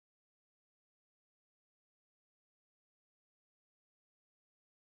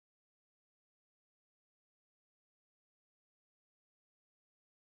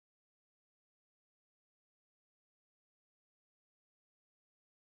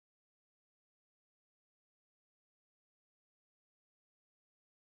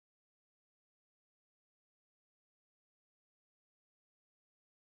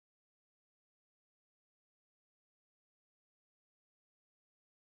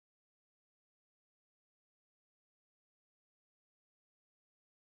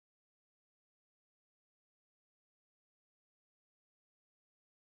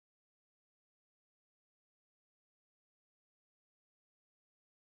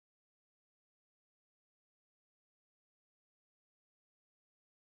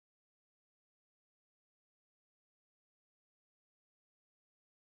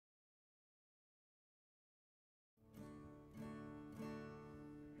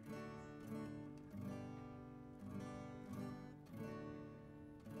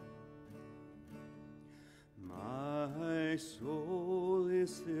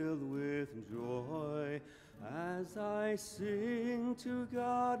I sing to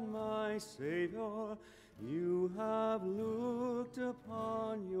God my Savior. You have looked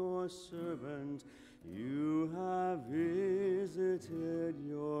upon your servant. You have visited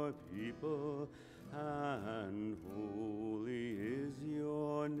your people, and holy is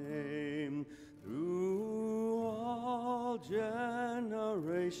your name. Through all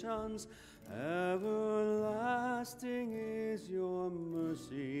generations, everlasting is your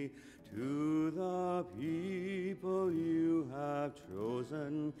mercy to the people you have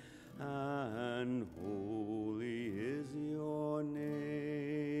chosen, and holy is your name.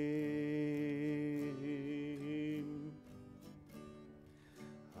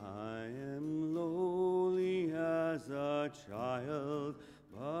 I am lowly as a child,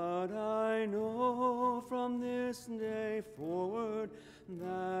 but I know from this day forward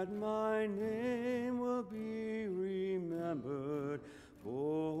that my name will be remembered,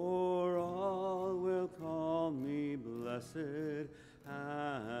 for all will call me blessed,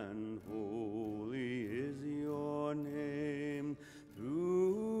 and holy is your name.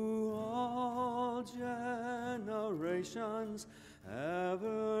 Through all generations,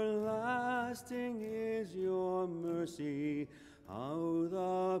 everlasting is your mercy. How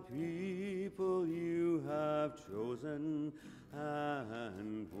the people you have chosen,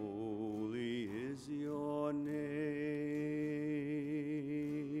 and holy is your name.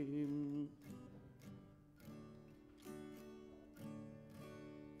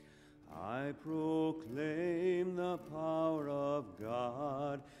 I proclaim the power of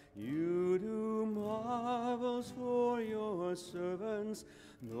God. You do marvels for your servants,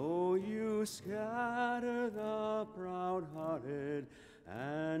 though you scatter the proud-hearted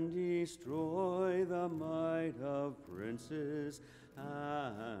and destroy the might of princes,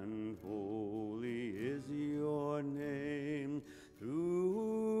 and holy is your name.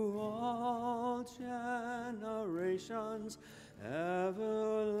 Through all generations,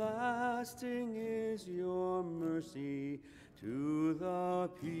 everlasting is your mercy to the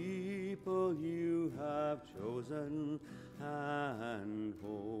people you have chosen, and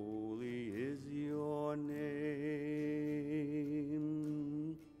holy is your name.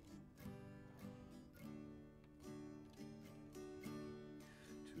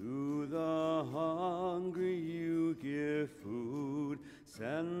 To the hungry you give food,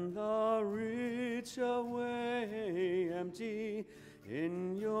 send the rich away empty.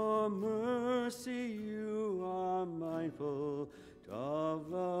 In your mercy you are mindful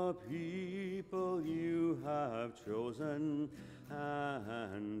of the people you have chosen,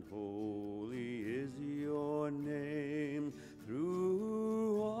 and holy is your name.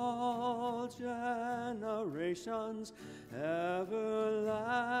 Through all generations,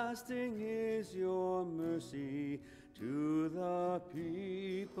 everlasting is your mercy to the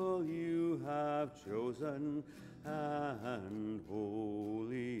people you have chosen, and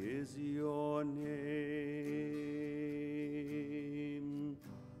holy is your name.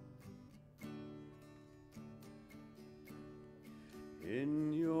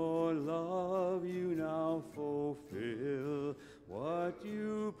 In your love you now fulfill what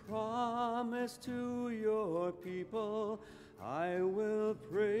you promised to your people. I will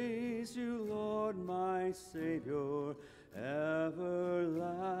praise you, Lord, my Savior.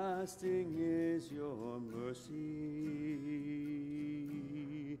 Everlasting is your mercy,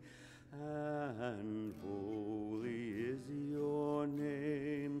 and holy is your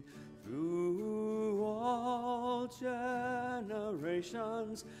name. Through all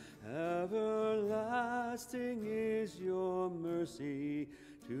generations, everlasting is your mercy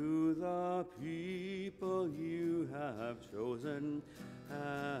to the people you have chosen,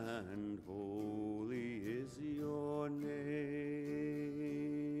 and holy is your name,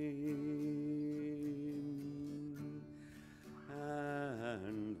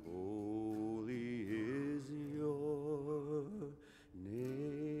 and holy is your name.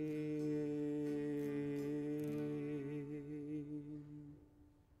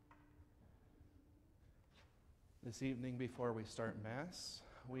 This evening, before we start Mass,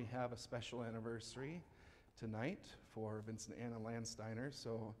 we have a special anniversary tonight for Vincent and Anna Landsteiner.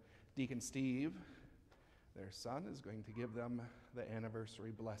 So Deacon Steve, their son, is going to give them the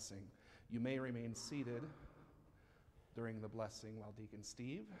anniversary blessing. You may remain seated during the blessing while Deacon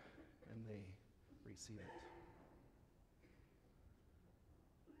Steve and they receive it.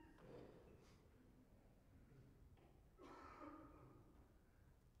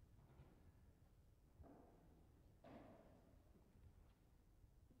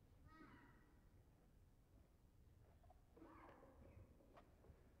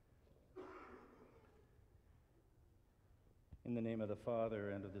 In the name of the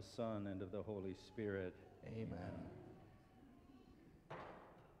Father, and of the Son, and of the Holy Spirit. Amen.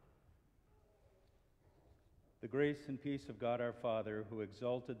 The grace and peace of God our Father, who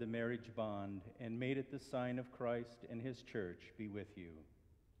exalted the marriage bond and made it the sign of Christ and his church, be with you.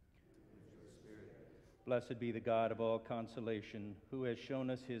 Blessed be the God of all consolation, who has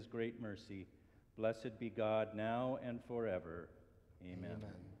shown us his great mercy. Blessed be God now and forever. Amen.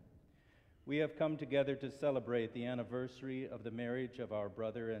 Amen. We have come together to celebrate the anniversary of the marriage of our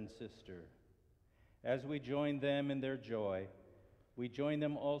brother and sister. As we join them in their joy, we join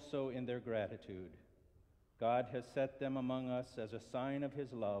them also in their gratitude. God has set them among us as a sign of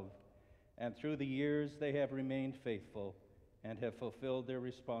his love, and through the years they have remained faithful and have fulfilled their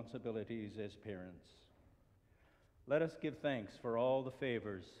responsibilities as parents. Let us give thanks for all the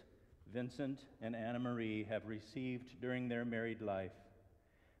favors Vincent and Anna Marie have received during their married life.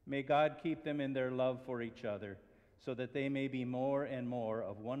 May God keep them in their love for each other, so that they may be more and more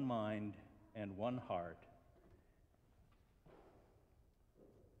of one mind and one heart.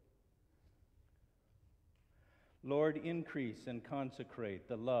 Lord, increase and consecrate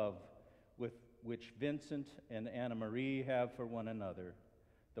the love with which Vincent and Anna Marie have for one another.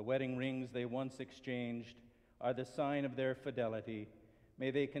 The wedding rings they once exchanged are the sign of their fidelity. May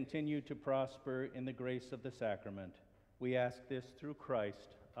they continue to prosper in the grace of the sacrament. We ask this through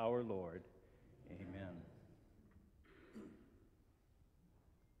Christ our Lord. Amen.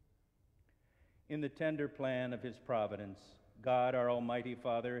 In the tender plan of his providence, God, our Almighty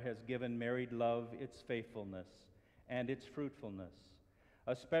Father, has given married love its faithfulness and its fruitfulness,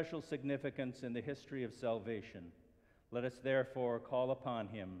 a special significance in the history of salvation. Let us therefore call upon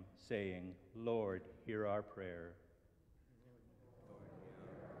him, saying, Lord, hear our prayer.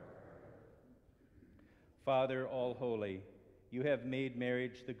 Father, all holy, you have made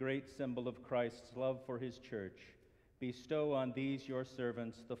marriage the great symbol of Christ's love for his church. Bestow on these your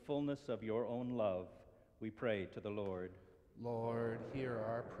servants the fullness of your own love, we pray to the Lord. Lord, hear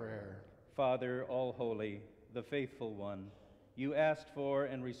our prayer. Father, all holy, the faithful one, you asked for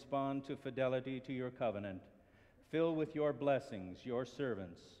and respond to fidelity to your covenant. Fill with your blessings your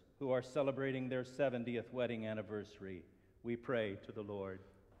servants who are celebrating their 70th wedding anniversary. We pray to the Lord.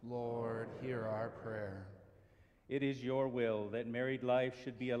 Lord, hear our prayer. It is your will that married life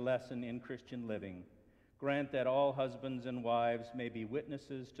should be a lesson in Christian living. Grant that all husbands and wives may be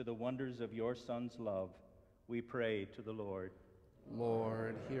witnesses to the wonders of your Son's love. We pray to the Lord.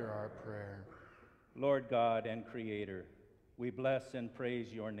 Lord, hear our prayer. Lord God and Creator, we bless and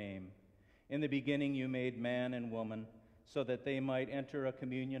praise your name. In the beginning you made man and woman so that they might enter a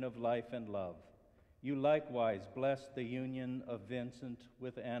communion of life and love. You likewise blessed the union of Vincent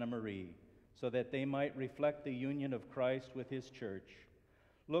with Anna Marie so that they might reflect the union of Christ with his church.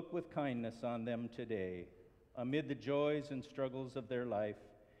 Look with kindness on them today. Amid the joys and struggles of their life,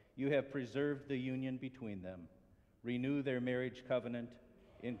 you have preserved the union between them. Renew their marriage covenant,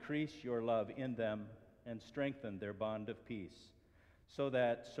 increase your love in them, and strengthen their bond of peace, so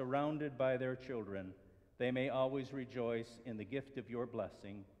that, surrounded by their children, they may always rejoice in the gift of your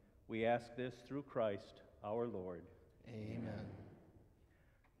blessing. We ask this through Christ our Lord. Amen.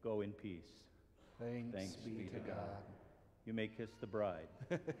 Go in peace. Thanks be to God. You may kiss the bride.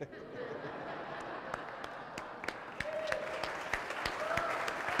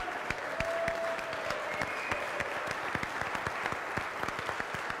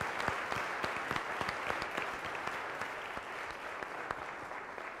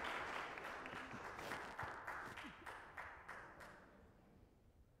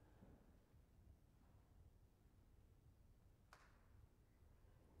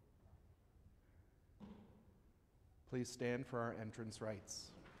 Please stand for our entrance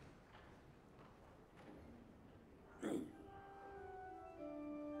rites.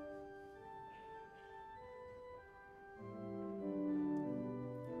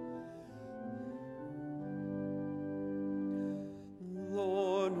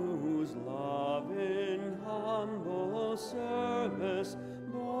 Lord, whose love in humble service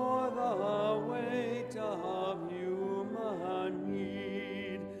bore the weight of human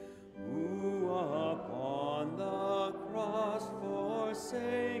need, who upon the cross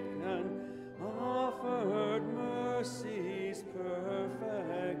forsaken offered mercy's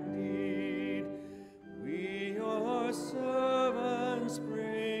perfect deed. We, your servants,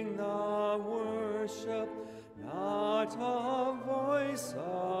 bring the worship, not of voice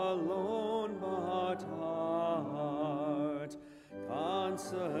alone, but heart,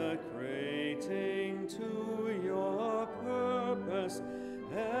 consecrating to your purpose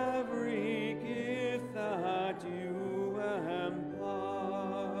every gift that you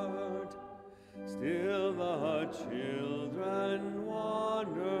impart. Still the children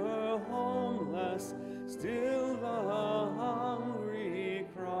wander homeless, still the hungry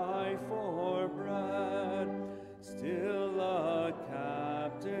cry for bread.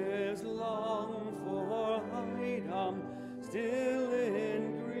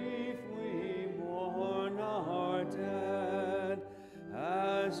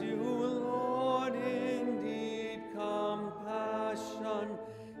 as you, Lord, indeed compassion,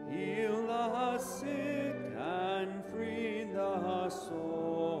 heal the sick and free the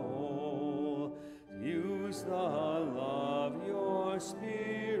soul. Use the love your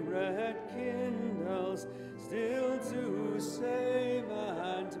Spirit kindles still to save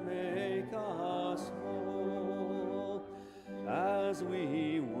and make us whole. As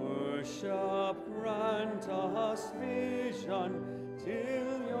we worship, grant us vision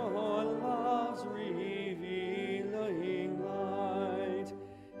till your love's revealing light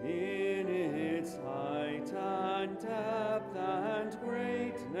in its height and depth and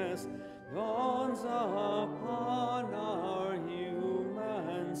greatness dawns upon our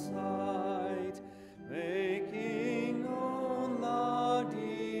human sight, making known the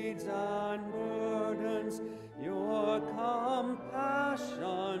deeds and burdens your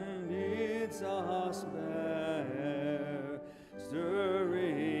compassion bids us bear,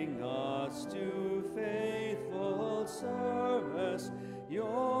 stirring us to faithful service,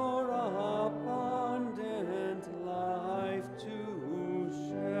 your abundant life to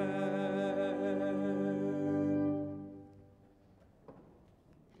share.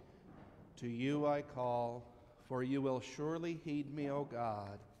 To you I call, for you will surely heed me, O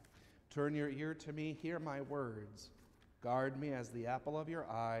God. Turn your ear to me, hear my words. Guard me as the apple of your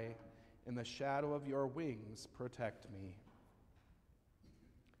eye. In the shadow of your wings, protect me.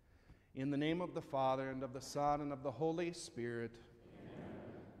 In the name of the Father, and of the Son, and of the Holy Spirit,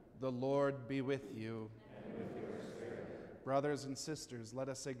 amen. The Lord be with you. And with your spirit. Brothers and sisters, let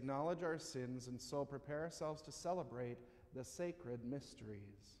us acknowledge our sins and so prepare ourselves to celebrate the sacred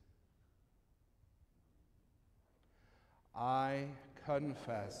mysteries. I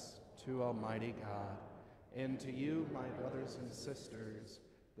confess to Almighty God and to you, my brothers and sisters,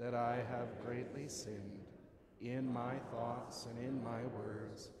 that I have greatly sinned in my thoughts and in my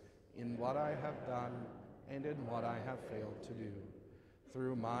words, in what I have done and in what I have failed to do,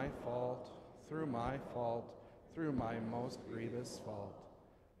 through my fault, through my most grievous fault.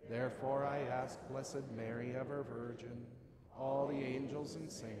 Therefore I ask Blessed Mary, ever Virgin, all the angels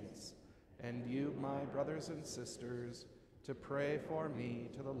and saints, and you, my brothers and sisters, to pray for me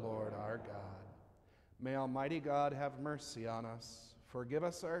to the Lord our God. May Almighty God have mercy on us, forgive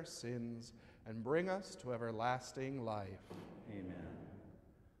us our sins, and bring us to everlasting life. Amen.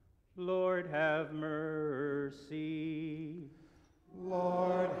 Lord, have mercy.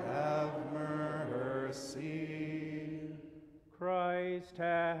 Lord, have mercy. Christ,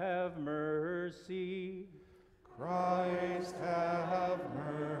 have mercy. Christ, have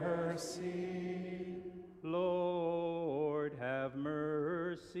mercy. Lord, have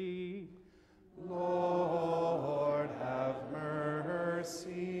mercy. Lord, have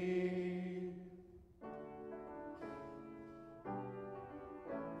mercy.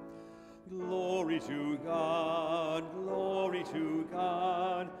 Glory to God, glory to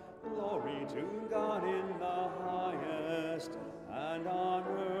God, glory to God in the highest, and on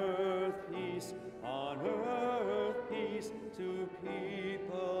earth peace to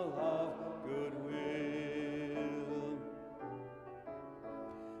people of good will.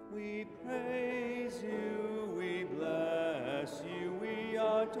 We praise you, we bless you, we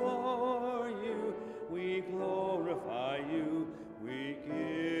adore you, we glorify you, we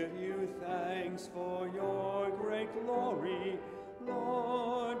give you thanks for your great glory,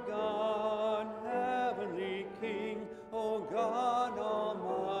 Lord God, heavenly King, O God,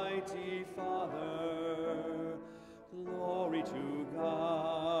 almighty Father. Glory to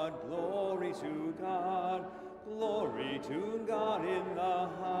God, glory to God, glory to God in the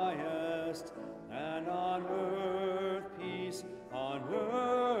highest, and on earth peace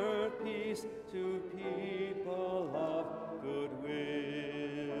to people of good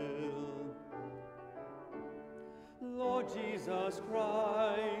will. Lord Jesus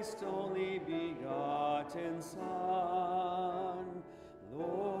Christ, only begotten Son,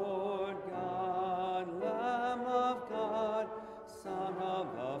 Lord God, Lamb of God, Son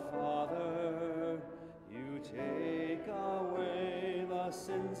of the Father, you take away the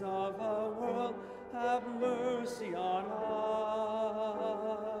sins of the world, have mercy on us.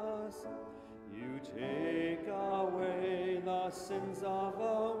 You take away the sins of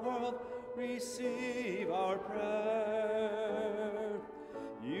the world, receive our prayer.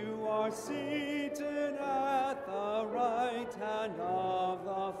 You are seated at the right hand of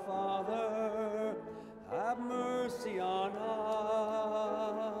the Father. Have mercy on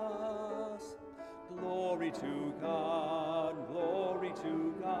us. Glory to God, glory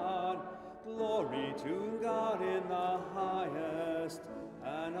to God, glory to God in the highest,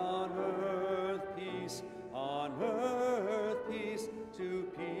 and on earth peace to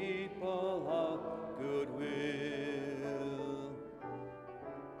people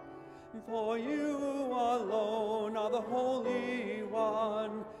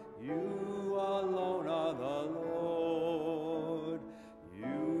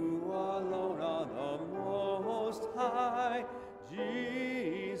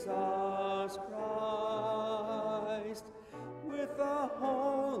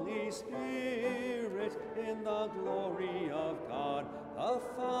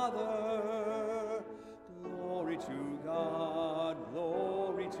Father. Glory to God,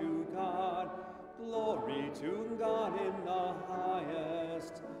 glory to God, glory to God in the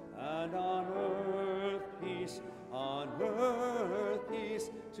highest, and on earth peace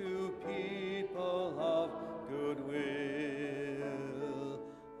to people of good will.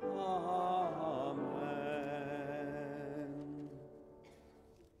 Amen.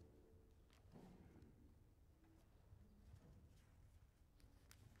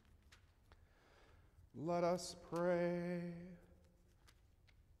 Let us pray.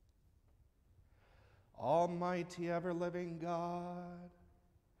 Almighty, ever-living God,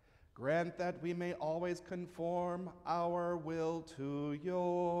 grant that we may always conform our will to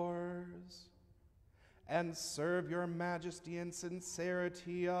yours and serve your majesty in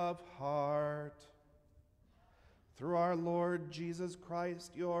sincerity of heart. Through our Lord Jesus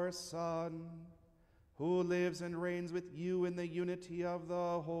Christ, your Son, who lives and reigns with you in the unity of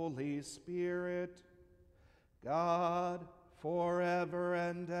the Holy Spirit, God, forever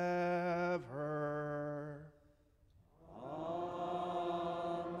and ever. Amen.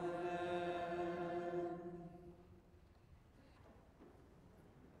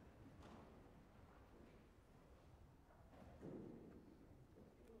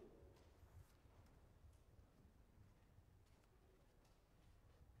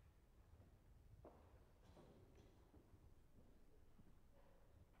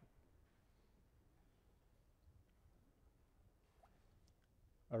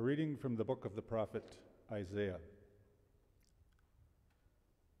 A reading from the book of the prophet Isaiah.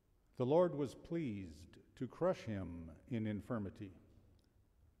 The Lord was pleased to crush him in infirmity.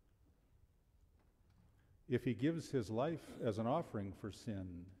 If he gives his life as an offering for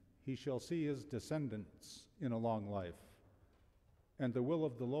sin, he shall see his descendants in a long life, and the will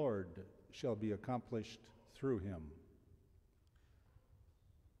of the Lord shall be accomplished through him.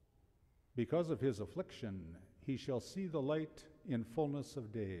 Because of his affliction, he shall see the light in fullness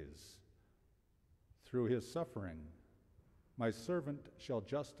of days. Through his suffering, my servant shall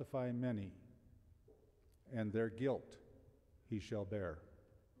justify many, and their guilt he shall bear.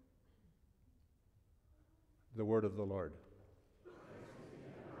 The word of the Lord.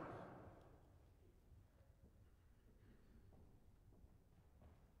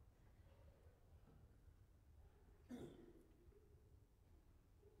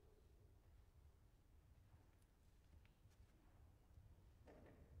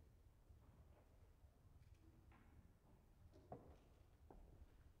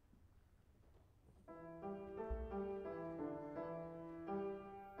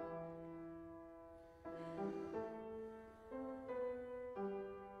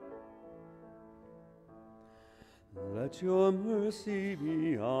 Let your mercy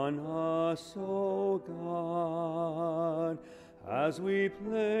be on us, O God, as we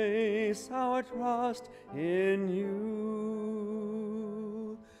place our trust in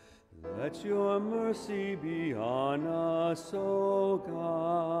you. Let your mercy be on us, O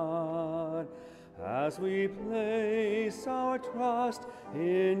God, as we place our trust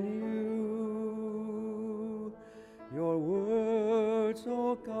in you. Your words,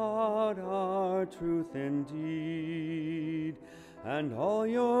 O God, are truth indeed, and all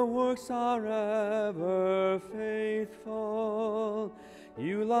your works are ever faithful.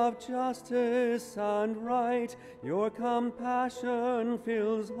 You love justice and right, your compassion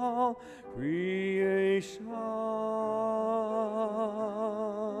fills all creation.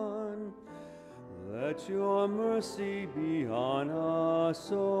 Let your mercy be on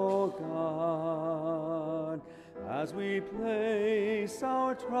us, O God, as we place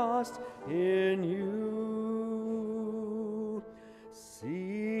our trust in you.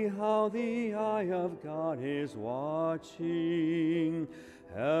 See how the eye of God is watching,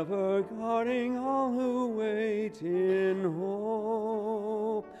 ever guarding all who wait in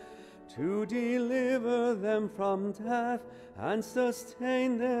hope, to deliver them from death and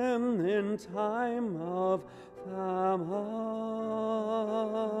sustain them in time of famine.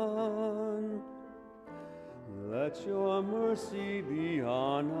 Let your mercy be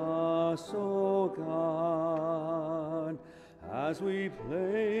on us, O God, as we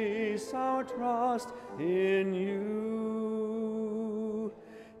place our trust in you.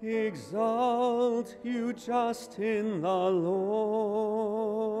 Exalt you just in the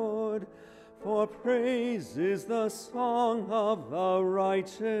Lord, for praise is the song of the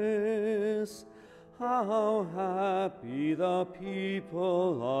righteous. How happy the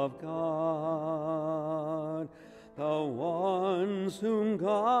people of God, the ones whom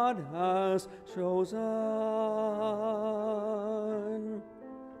God has chosen.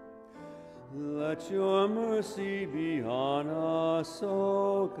 Let your mercy be on us,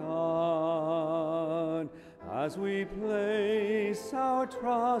 O God, as we place our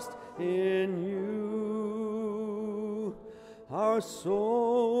trust in you. Our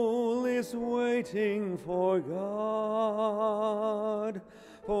soul is waiting for God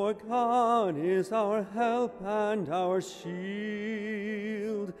is our help and our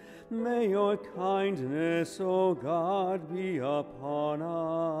shield. May your kindness, O God, be upon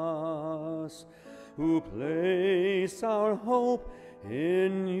us, who place our hope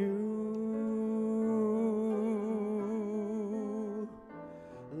in you.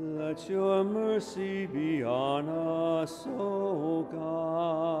 Let your mercy be on us, O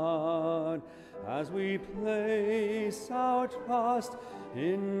God, as we place our trust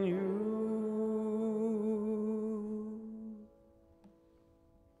in you.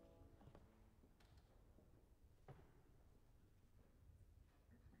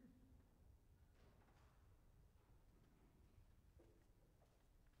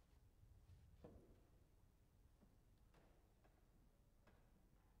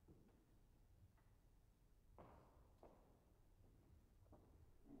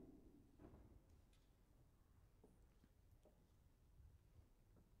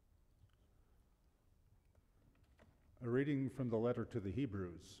 A reading from the letter to the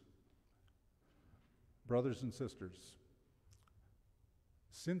Hebrews. Brothers and sisters,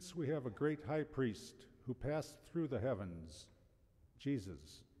 since we have a great high priest who passed through the heavens,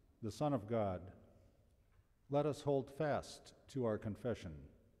 Jesus, the Son of God, let us hold fast to our confession.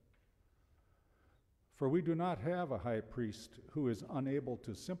 For we do not have a high priest who is unable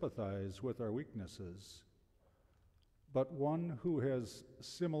to sympathize with our weaknesses, but one who has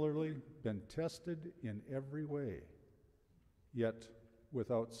similarly been tested in every way, yet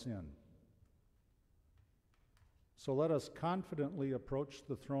without sin. So let us confidently approach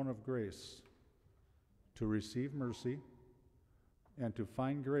the throne of grace to receive mercy and to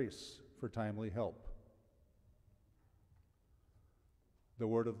find grace for timely help. The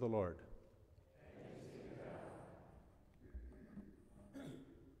word of the Lord.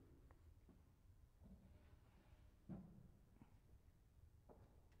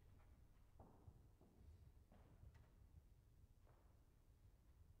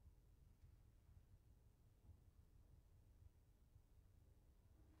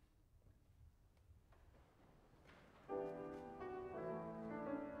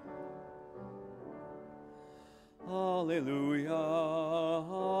 Alleluia,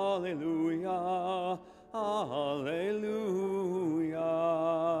 alleluia, alleluia,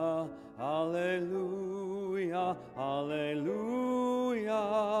 alleluia, alleluia,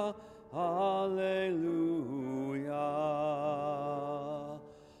 alleluia,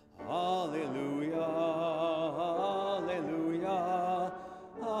 alleluia, alleluia,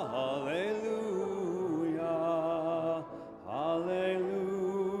 alleluia,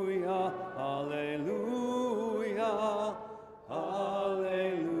 alleluia, alleluia,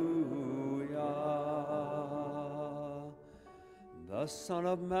 alleluia. The Son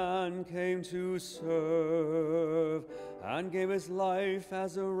of Man came to serve and gave his life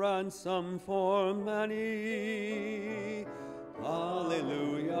as a ransom for many.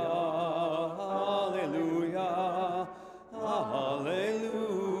 Alleluia, alleluia, alleluia,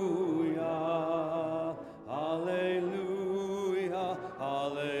 alleluia,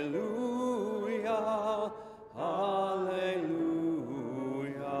 alleluia, alleluia.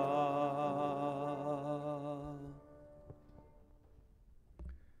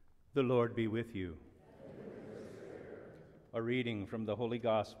 The Lord be with you. A reading from the Holy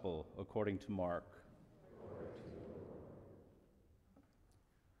Gospel according to Mark.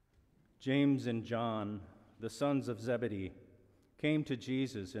 James and John, the sons of Zebedee, came to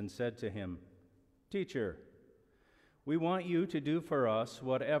Jesus and said to him, "Teacher, we want you to do for us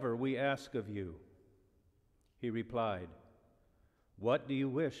whatever we ask of you." He replied, "What do you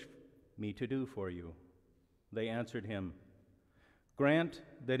wish me to do for you?" They answered him, "Grant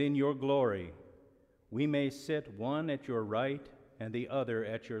that in your glory we may sit one at your right and the other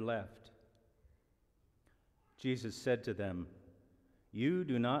at your left." Jesus said to them, "You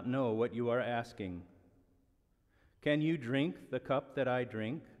do not know what you are asking. Can you drink the cup that I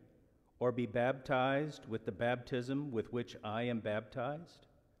drink, or be baptized with the baptism with which I am baptized?"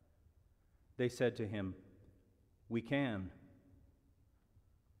 They said to him, "We can."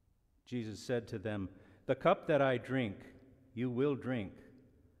 Jesus said to them, "The cup that I drink, you will drink,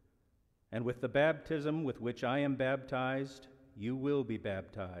 and with the baptism with which I am baptized, you will be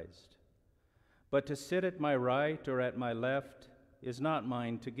baptized. But to sit at my right or at my left is not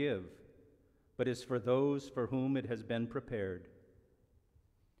mine to give, but is for those for whom it has been prepared."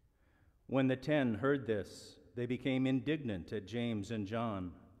 When the 10 heard this, they became indignant at James and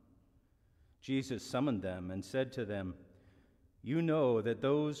John. Jesus summoned them and said to them, "You know that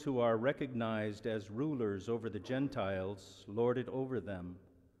those who are recognized as rulers over the Gentiles lord it over them,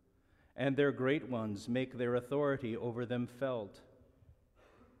 and their great ones make their authority over them felt.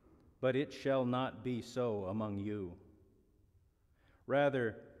 But it shall not be so among you.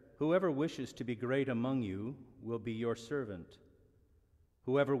 Rather, whoever wishes to be great among you will be your servant.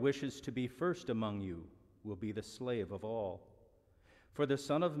 Whoever wishes to be first among you will be the slave of all. For the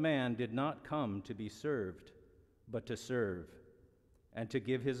Son of Man did not come to be served, but to serve, and to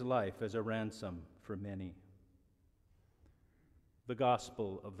give his life as a ransom for many." The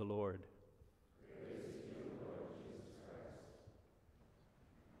Gospel of the Lord.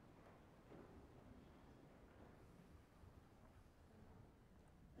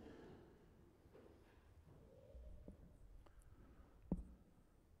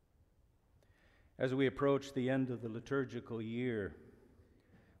 As we approach the end of the liturgical year,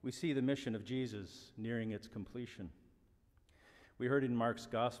 we see the mission of Jesus nearing its completion. We heard in Mark's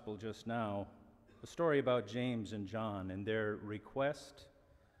Gospel just now a story about James and John and their request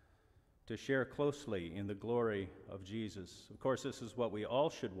to share closely in the glory of Jesus. Of course, this is what we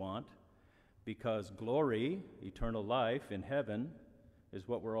all should want, because glory, eternal life in heaven, is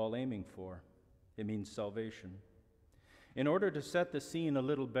what we're all aiming for. It means salvation. In order to set the scene a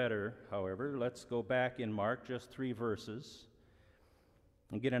little better, however, let's go back in Mark just 3 verses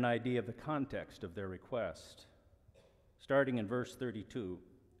and get an idea of the context of their request. Starting in verse 32,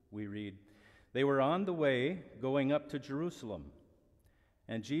 we read, "They were on the way going up to Jerusalem,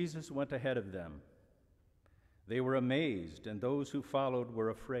 and Jesus went ahead of them. They were amazed, and those who followed were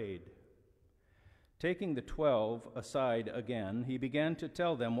afraid. Taking the 12 aside again, he began to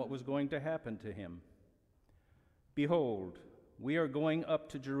tell them what was going to happen to him. 'Behold, we are going up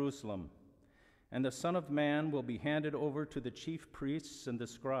to Jerusalem, and the Son of Man will be handed over to the chief priests and the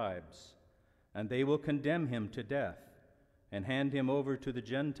scribes, and they will condemn him to death and hand him over to the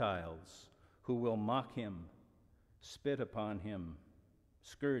Gentiles, who will mock him, spit upon him,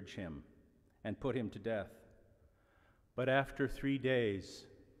 scourge him, and put him to death. But after 3 days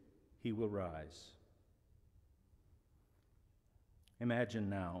he will rise.'" Imagine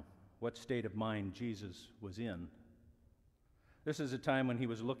now what state of mind Jesus was in. This is a time when he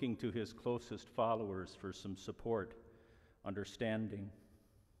was looking to his closest followers for some support, understanding,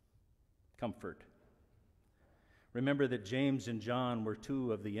 comfort. Remember that James and John were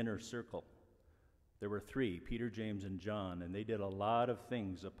 2 of the inner circle. There were 3, Peter, James, and John, and they did a lot of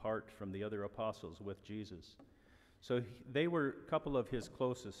things apart from the other apostles with Jesus. So they were a couple of his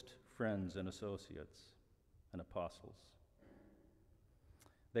closest friends and associates and apostles.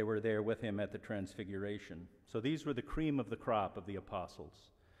 They were there with him at the Transfiguration. So these were the cream of the crop of the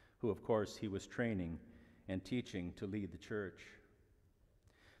apostles, who, of course, he was training and teaching to lead the church.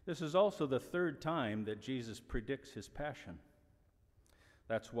 This is also the 3rd time that Jesus predicts his passion.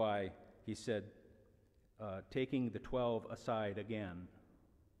 That's why he said, taking the 12 aside again.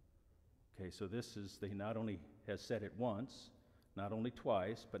 Okay, so he not only has said it once, not only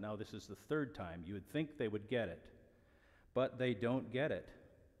twice, but now this is the 3rd time. You would think they would get it, but they don't get it.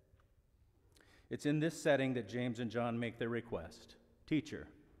 It's in this setting that James and John make their request. "Teacher,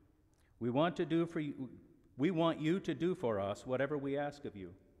 we want you to do for us whatever we ask of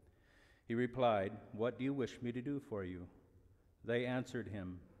you." He replied, "What do you wish me to do for you?" They answered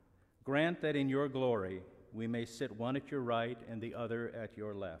him, "Grant that in your glory we may sit one at your right and the other at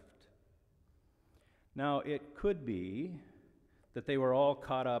your left." Now, it could be that they were all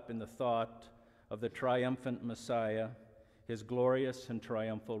caught up in the thought of the triumphant Messiah, his glorious and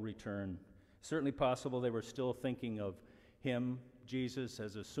triumphal return. Certainly possible they were still thinking of him, Jesus,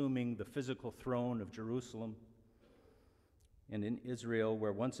 as assuming the physical throne of Jerusalem and in Israel,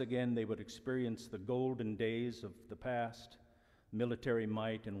 where once again they would experience the golden days of the past, military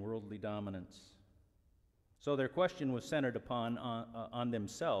might and worldly dominance. So their question was centered on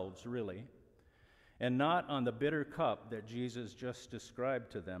themselves, really, and not on the bitter cup that Jesus just described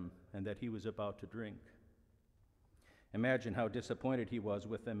to them and that he was about to drink. Imagine how disappointed he was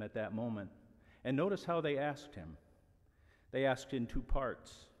with them at that moment. And notice how they asked him. They asked in 2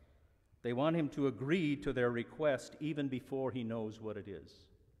 parts. They want him to agree to their request even before he knows what it is.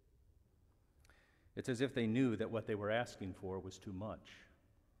 It's as if they knew that what they were asking for was too much.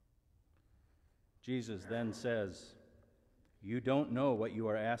 Jesus then says, "You don't know what you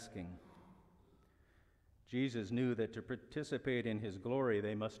are asking." Jesus knew that to participate in his glory,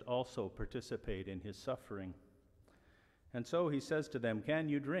 they must also participate in his suffering. And so he says to them, "Can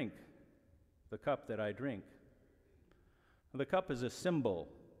you drink the cup that I drink?" The cup is a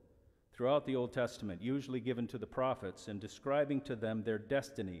symbol throughout the Old Testament, usually given to the prophets and describing to them their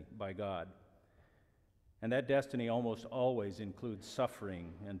destiny by God. And that destiny almost always includes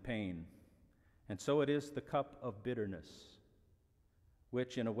suffering and pain. And so it is the cup of bitterness,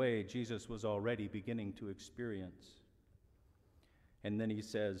 which in a way Jesus was already beginning to experience. And then he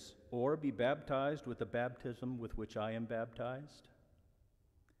says, or be baptized with the baptism with which I am baptized.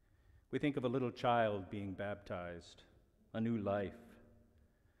 We think of a little child being baptized, a new life.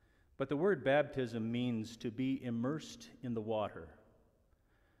 But the word baptism means to be immersed in the water,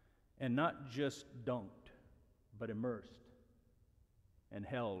 and not just dunked, but immersed and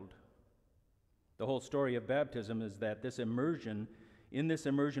held. The whole story of baptism is that in this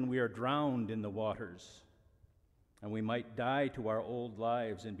immersion we are drowned in the waters, and we might die to our old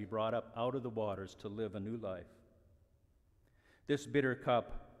lives and be brought up out of the waters to live a new life. This bitter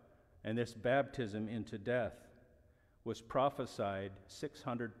cup and this baptism into death was prophesied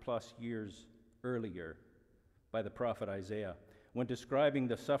 600 plus years earlier by the prophet Isaiah when describing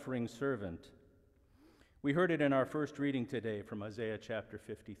the suffering servant. We heard it in our first reading today from Isaiah chapter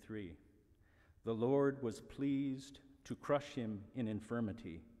 53. The Lord was pleased to crush him in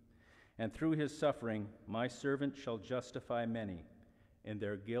infirmity, and through his suffering my servant shall justify many, and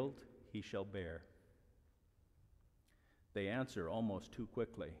their guilt he shall bear. They answer almost too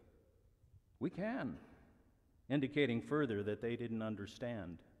quickly. We can, indicating further that they didn't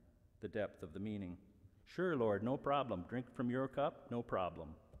understand the depth of the meaning. Sure, Lord, no problem. Drink from your cup? No problem.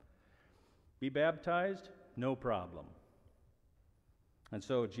 Be baptized? No problem. And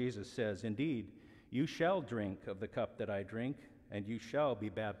so Jesus says, indeed, you shall drink of the cup that I drink, and you shall be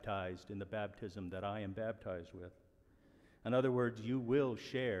baptized in the baptism that I am baptized with. In other words, you will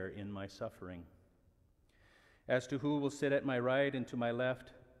share in my suffering. As to who will sit at my right and to my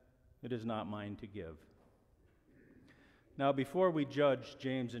left, it is not mine to give. Now, before we judge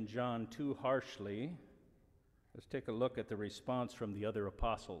James and John too harshly, let's take a look at the response from the other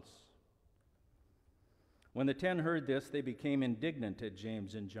apostles. When the 10 heard this, they became indignant at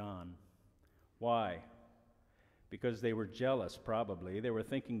James and John. Why? Because they were jealous, probably. They were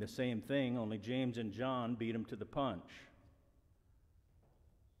thinking the same thing, only James and John beat them to the punch.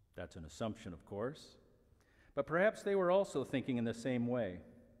 That's an assumption, of course. But perhaps they were also thinking in the same way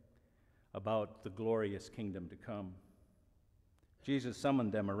about the glorious kingdom to come. Jesus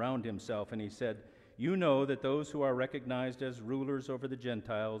summoned them around himself, and he said, you know that those who are recognized as rulers over the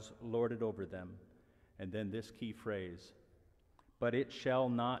Gentiles lord it over them. And then this key phrase, but it shall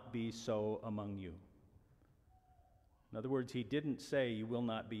not be so among you. In other words, he didn't say you will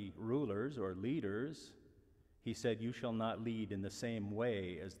not be rulers or leaders. He said you shall not lead in the same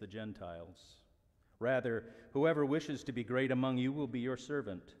way as the Gentiles. Rather, whoever wishes to be great among you will be your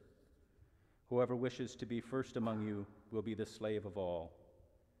servant. Whoever wishes to be first among you will be the slave of all.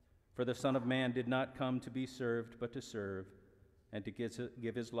 For the Son of Man did not come to be served, but to serve, and to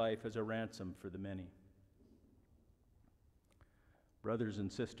give his life as a ransom for the many. Brothers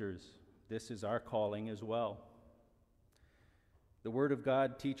and sisters, this is our calling as well. The Word of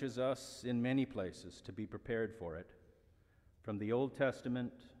God teaches us in many places to be prepared for it. From the Old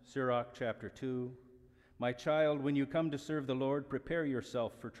Testament, Sirach chapter 2, my child, when you come to serve the Lord, prepare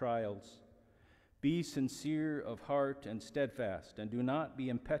yourself for trials. Be sincere of heart and steadfast, and do not be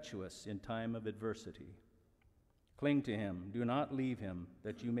impetuous in time of adversity. Cling to him, do not leave him,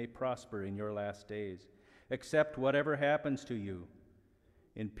 that you may prosper in your last days. Accept whatever happens to you.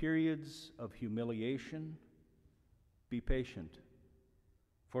 In periods of humiliation, be patient.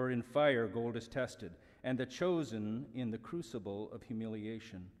 For in fire gold is tested, and the chosen in the crucible of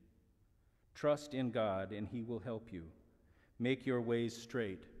humiliation. Trust in God, and he will help you. Make your ways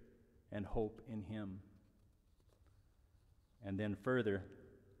straight, and hope in him. And then further,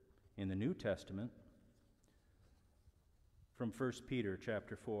 in the New Testament, from 1 Peter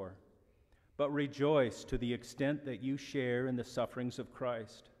chapter 4, but rejoice to the extent that you share in the sufferings of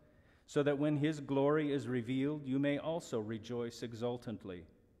Christ, so that when his glory is revealed, you may also rejoice exultantly.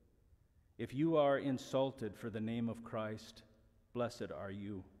 If you are insulted for the name of Christ, blessed are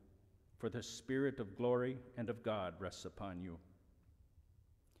you, for the Spirit of glory and of God rests upon you.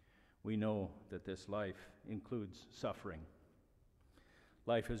 We know that this life includes suffering.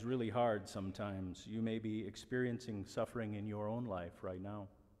 Life is really hard sometimes. You may be experiencing suffering in your own life right now.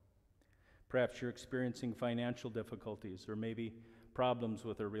 Perhaps you're experiencing financial difficulties, or maybe problems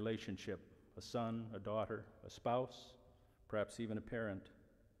with a relationship, a son, a daughter, a spouse, perhaps even a parent.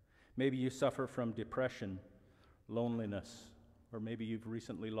 Maybe you suffer from depression, loneliness, or maybe you've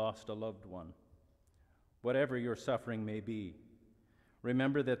recently lost a loved one. Whatever your suffering may be,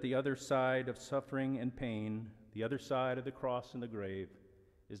 remember that the other side of suffering and pain, the other side of the cross and the grave,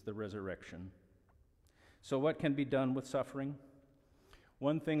 is the resurrection. So what can be done with suffering?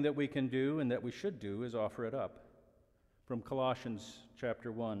 One thing that we can do and that we should do is offer it up. From Colossians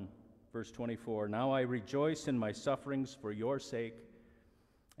chapter 1, verse 24, "Now I rejoice in my sufferings for your sake,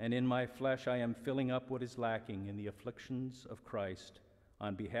 and in my flesh I am filling up what is lacking in the afflictions of Christ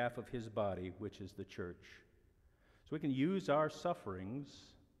on behalf of his body, which is the church." So we can use our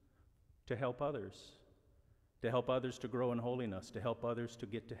sufferings to help others to grow in holiness, to help others to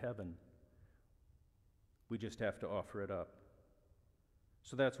get to heaven. We just have to offer it up.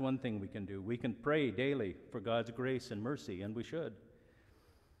 So that's one thing we can do. We can pray daily for God's grace and mercy, and we should.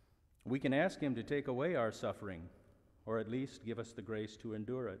 We can ask him to take away our suffering, or at least give us the grace to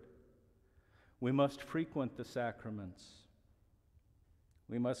endure it. We must frequent the sacraments.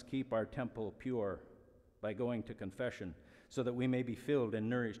 We must keep our temple pure by going to confession, so that we may be filled and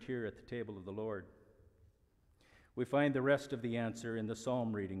nourished here at the table of the Lord. We find the rest of the answer in the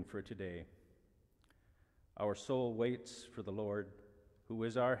psalm reading for today. Our soul waits for the Lord, who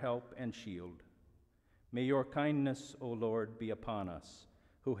is our help and shield. May your kindness, O Lord, be upon us,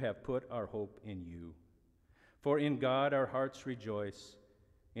 who have put our hope in you. For in God our hearts rejoice,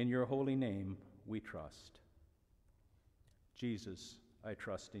 in your holy name we trust. Jesus, I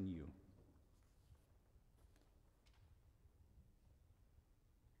trust in you.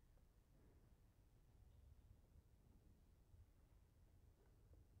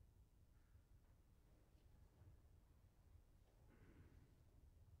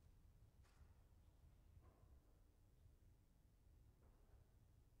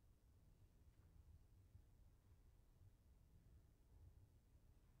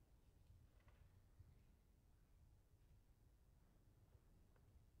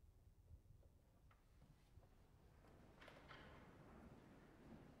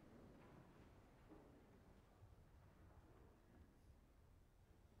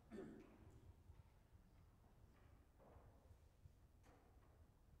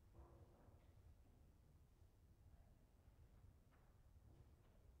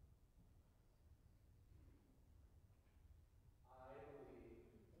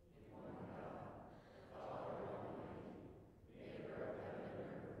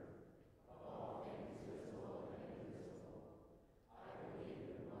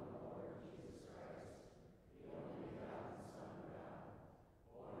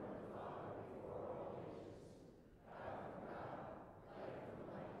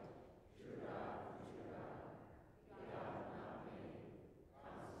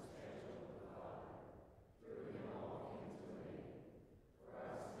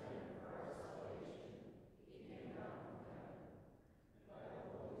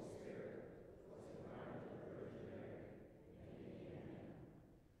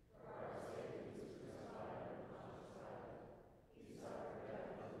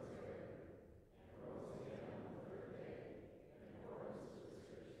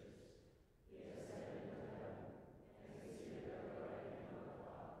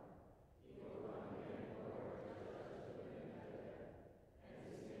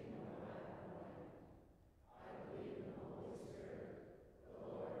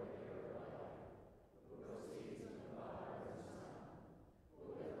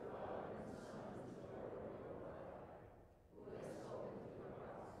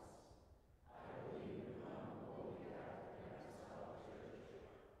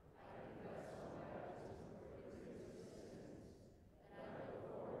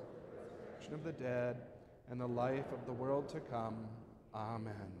 Of the dead and the life of the world to come.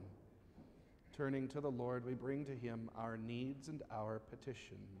 Amen. Turning to the Lord, we bring to him our needs and our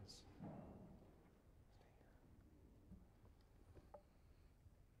petitions.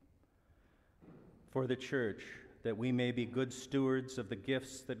 For the church, that we may be good stewards of the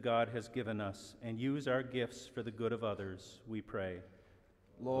gifts that God has given us and use our gifts for the good of others, we pray.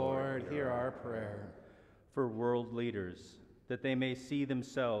 Lord, hear our prayer. For world leaders, that they may see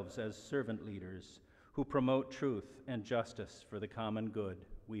themselves as servant leaders who promote truth and justice for the common good,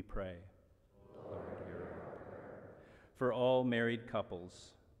 we pray. Lord, hear our prayer. For all married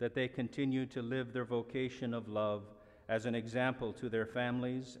couples, that they continue to live their vocation of love as an example to their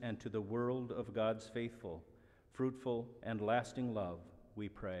families and to the world of God's faithful, fruitful, and lasting love, we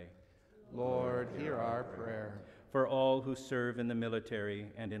pray. Lord, hear our prayer. For all who serve in the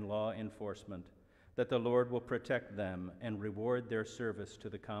military and in law enforcement, that the Lord will protect them and reward their service to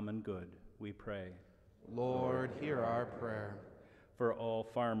the common good, we pray. Lord, hear our prayer. For all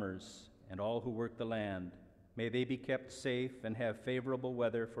farmers and all who work the land, may they be kept safe and have favorable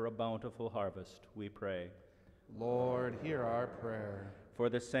weather for a bountiful harvest, we pray. Lord, hear our prayer. For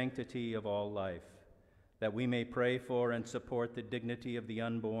the sanctity of all life, that we may pray for and support the dignity of the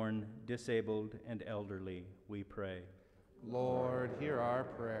unborn, disabled, and elderly, we pray. Lord, hear our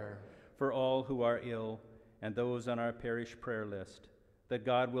prayer. For all who are ill and those on our parish prayer list, that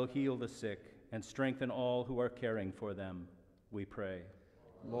God will heal the sick and strengthen all who are caring for them, we pray.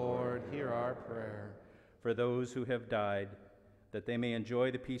 Lord, hear our prayer. For those who have died, that they may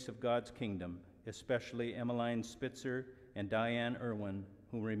enjoy the peace of God's kingdom, especially Emmeline Spitzer and Diane Irwin,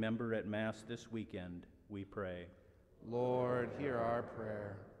 who remember at Mass this weekend, we pray. Lord, hear our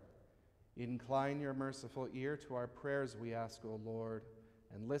prayer. Incline your merciful ear to our prayers, we ask, O Lord,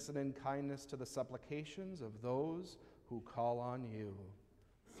 and listen in kindness to the supplications of those who call on you.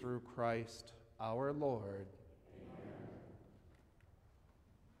 Through Christ our Lord.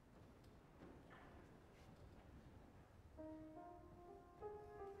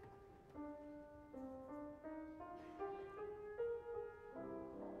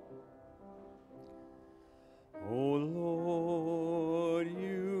 O Lord,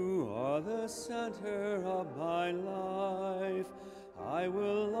 you are the center of my life. I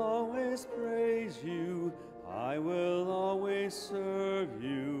will always praise you. I will always serve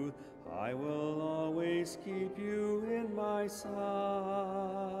you. I will always keep you in my sight.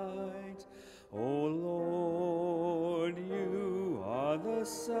 O Lord, you are the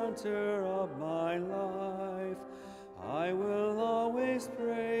center of my life. I will always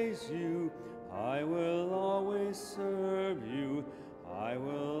praise you. I will always serve you. I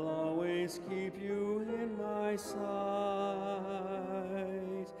will always keep you in my sight.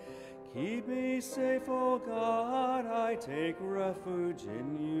 Keep me safe, O God, I take refuge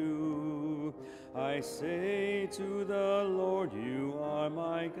in you. I say to the Lord, you are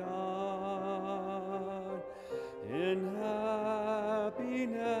my God. In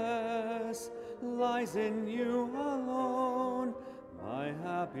happiness lies in you alone. My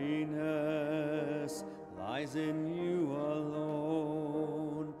happiness lies in you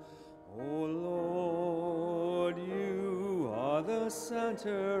alone. O Lord, you are the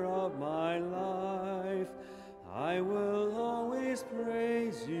center of my life. I will always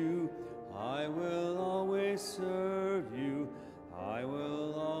praise you. I will always serve you. I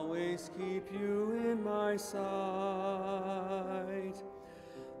will always keep you in my sight.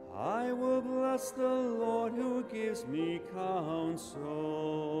 I will bless the Lord who gives me counsel,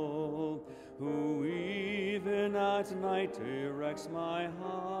 who even at night directs my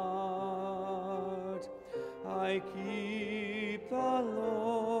heart. I keep the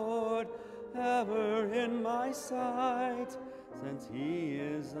Lord ever in my sight. Since he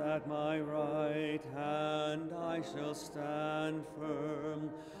is at my right hand, I shall stand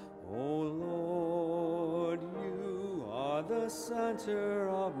firm. O Lord, you are the center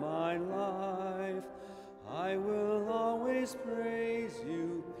of my life. I will always praise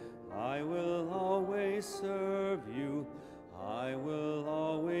you. I will always serve you. I will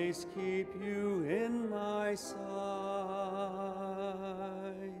always keep you in my sight.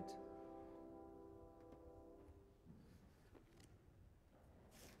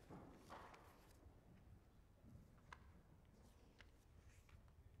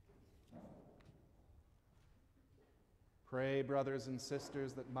 Pray, brothers and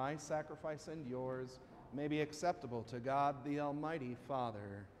sisters, that my sacrifice and yours may be acceptable to God, the Almighty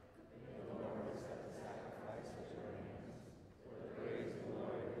Father. May the Lord accept the sacrifice at your hands, for the praise and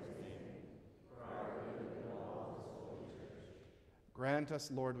glory of his name, for our good and all his holy church. Grant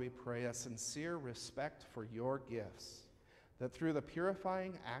us, Lord, we pray, a sincere respect for your gifts, that through the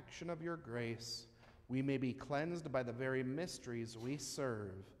purifying action of your grace, we may be cleansed by the very mysteries we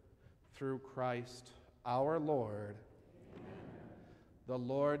serve. Through Christ our Lord. The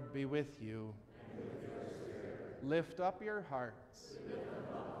Lord be with you. And with your spirit. Lift up your hearts. We lift them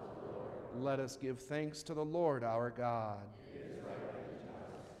up to the Lord. Let us give thanks to the Lord our God. It is right and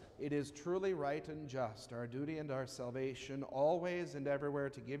just. It is truly right and just, our duty and our salvation, always and everywhere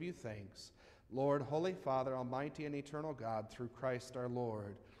to give you thanks, Lord, Holy Father, Almighty and eternal God, through Christ our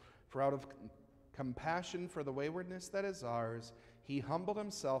Lord. For out of compassion for the waywardness that is ours, he humbled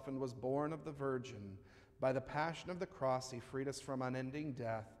himself and was born of the Virgin. By the passion of the cross, he freed us from unending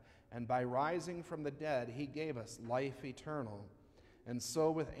death, and by rising from the dead, he gave us life eternal. And so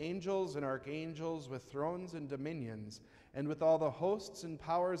with angels and archangels, with thrones and dominions, and with all the hosts and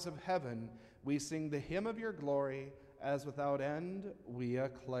powers of heaven, we sing the hymn of your glory, as without end we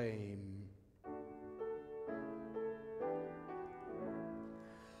acclaim.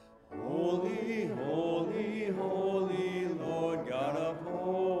 Holy, holy, holy, Lord God of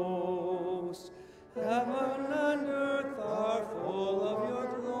hosts, heaven and earth are full of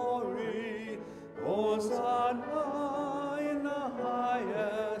your glory. Hosanna in the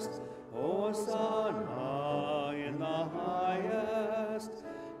highest, Hosanna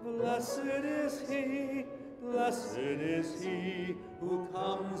is he who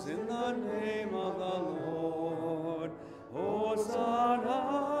comes in the name of the Lord.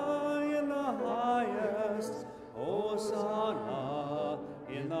 Hosanna in the highest. Hosanna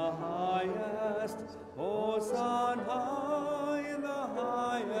in the highest. Hosanna in the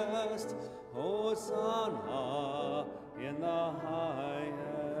highest. Hosanna in the highest.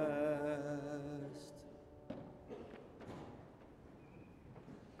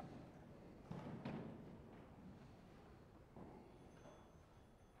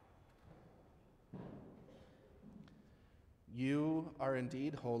 You are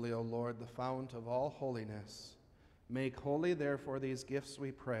indeed holy, O Lord, the fount of all holiness. Make holy, therefore, these gifts,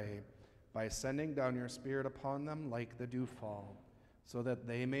 we pray, by sending down your Spirit upon them like the dewfall, so that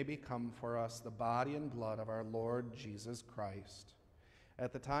they may become for us the body and blood of our Lord Jesus Christ.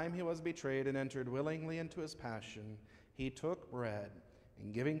 At the time he was betrayed and entered willingly into his passion, he took bread,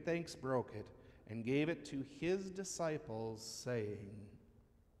 and giving thanks broke it, and gave it to his disciples, saying,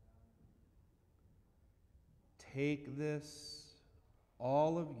 "Take this,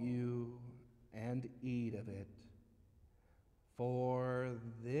 all of you, and eat of it, for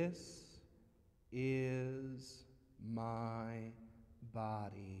this is my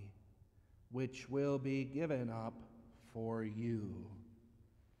body, which will be given up for you."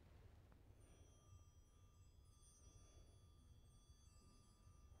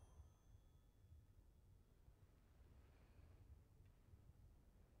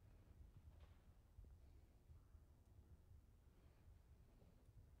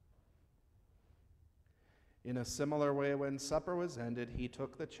 In a similar way, when supper was ended, he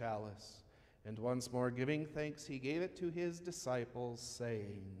took the chalice, and once more giving thanks, he gave it to his disciples,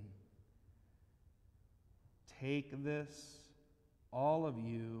 saying, "Take this, all of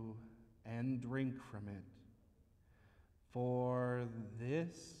you, and drink from it, for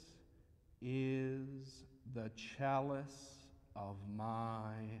this is the chalice of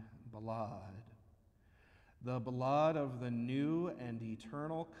my blood, the blood of the new and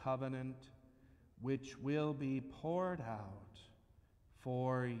eternal covenant, which will be poured out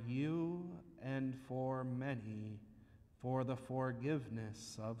for you and for many for the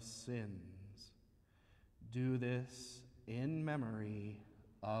forgiveness of sins. Do this in memory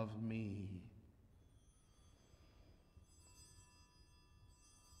of me."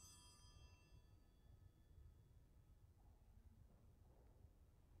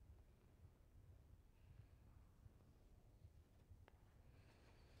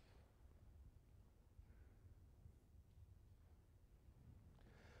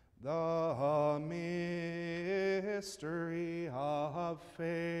 The mystery of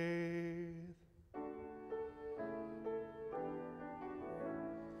faith.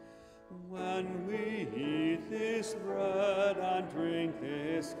 When we eat this bread and drink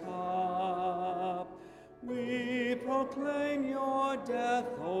this cup, we proclaim your death,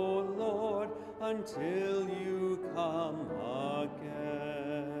 O Lord, until you come again.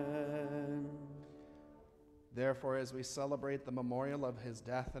 Therefore, as we celebrate the memorial of his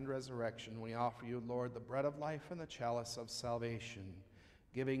death and resurrection, we offer you, Lord, the bread of life and the chalice of salvation,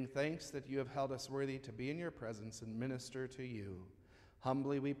 giving thanks that you have held us worthy to be in your presence and minister to you.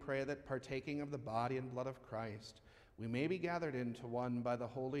 Humbly we pray that, partaking of the body and blood of Christ, we may be gathered into one by the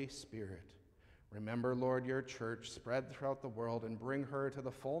Holy Spirit. Remember, Lord, your church spread throughout the world, and bring her to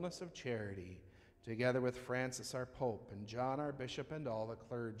the fullness of charity, together with Francis our Pope and John our Bishop and all the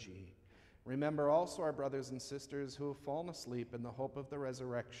clergy. Remember also our brothers and sisters who have fallen asleep in the hope of the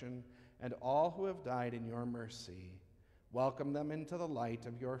resurrection, and all who have died in your mercy. Welcome them into the light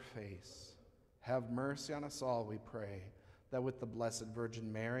of your face. Have mercy on us all, we pray, that with the Blessed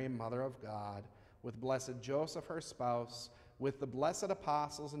Virgin Mary, Mother of God, with blessed Joseph, her spouse, with the blessed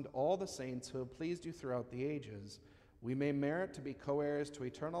apostles and all the saints who have pleased you throughout the ages, we may merit to be co-heirs to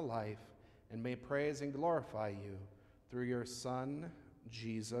eternal life, and may praise and glorify you through your Son,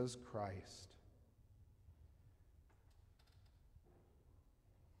 Jesus Christ.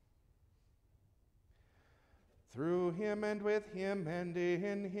 Through him and with him and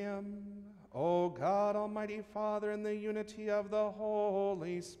in him, O God, Almighty Father, in the unity of the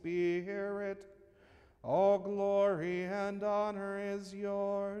Holy Spirit, all glory and honor is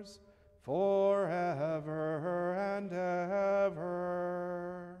yours forever and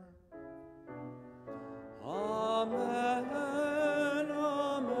ever. Amen, amen,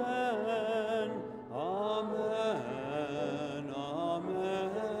 amen, amen, amen,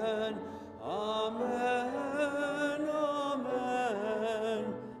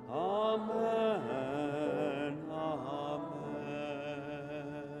 amen, amen,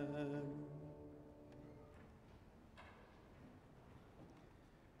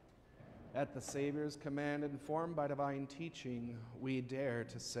 amen. At the Savior's command, informed by divine teaching, we dare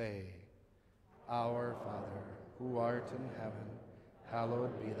to say, Our Father, who art in heaven,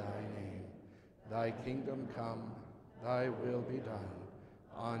 hallowed be thy name. Thy kingdom come, thy will be done,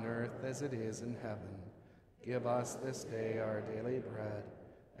 on earth as it is in heaven. Give us this day our daily bread,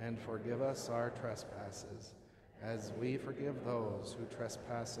 and forgive us our trespasses, as we forgive those who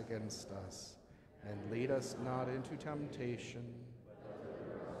trespass against us. And lead us not into temptation.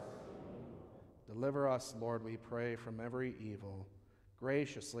 Deliver us, Lord, we pray, from every evil.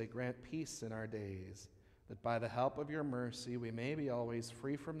 Graciously grant peace in our days, that by the help of your mercy we may be always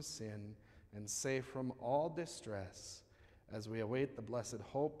free from sin and safe from all distress, as we await the blessed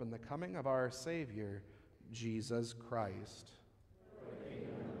hope and the coming of our Savior, Jesus Christ.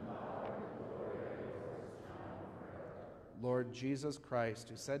 Lord Jesus Christ,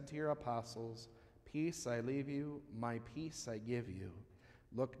 who said to your apostles, Peace I leave you, my peace I give you.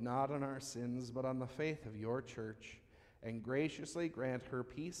 Look not on our sins, but on the faith of your church, and graciously grant her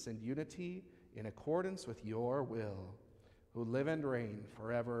peace and unity in accordance with your will, who live and reign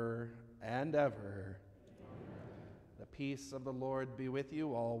forever and ever. Amen. The peace of the Lord be with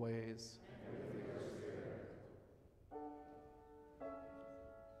you always. And with your spirit.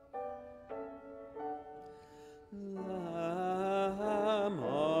 Lamb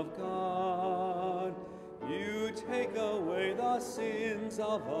of God, you take away the sins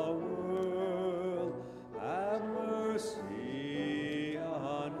of the world. Have mercy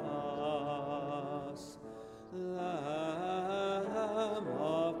on us. Lamb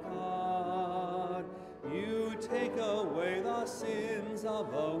of God, you take away the sins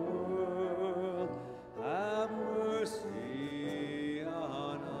of the world. Have mercy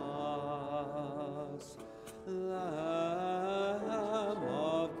on us. Lamb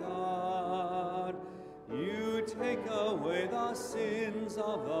of God, you take away the sins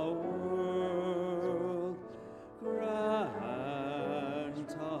of the world. Grant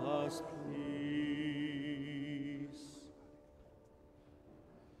us peace.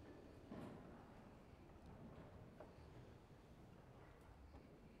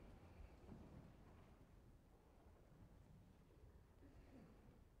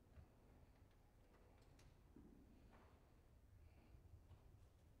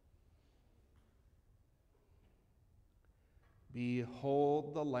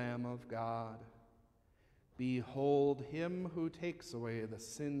 Behold the Lamb of God. Behold him who takes away the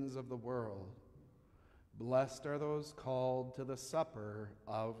sins of the world. Blessed are those called to the supper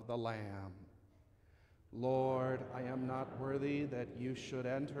of the Lamb. Lord, I am not worthy that you should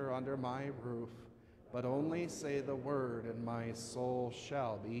enter under my roof, but only say the word, and my soul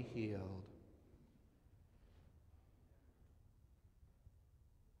shall be healed.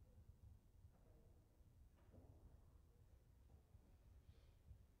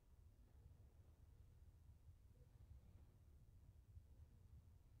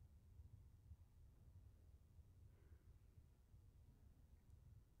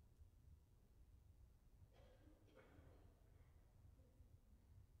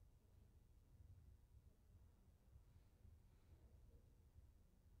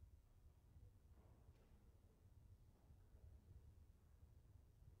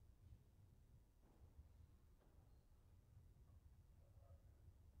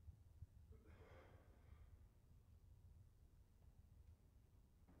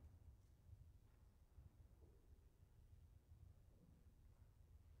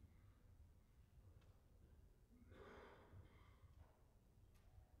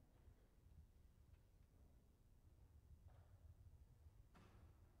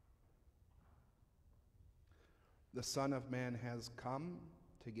 The Son of Man has come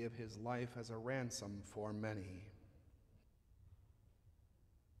to give his life as a ransom for many.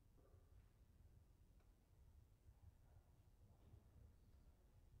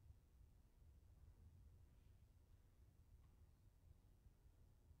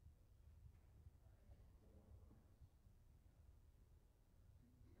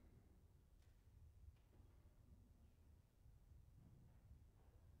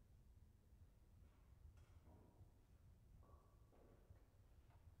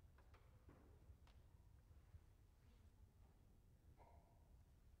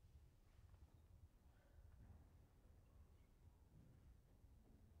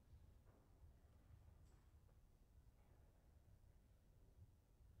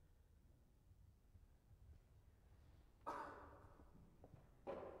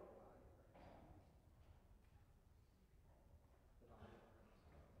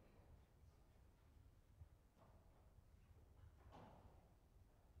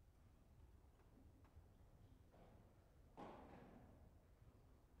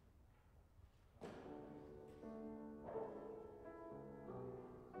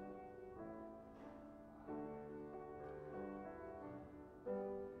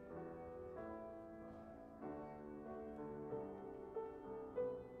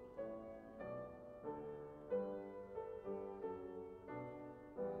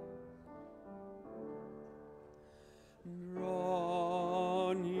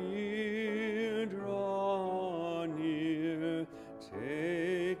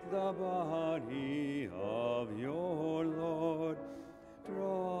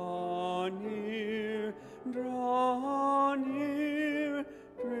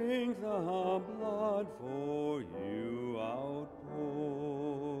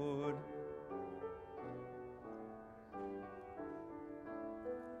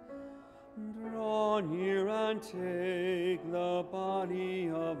 near and take the body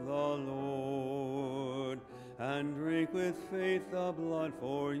of the Lord, and drink with faith the blood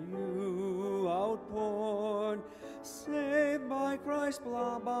for you outpoured. Saved by Christ's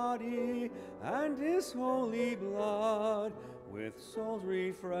body and his holy blood, with souls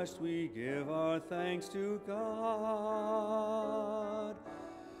refreshed we give our thanks to God.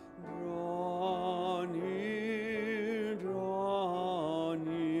 Draw near,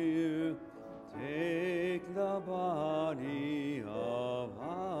 take the body of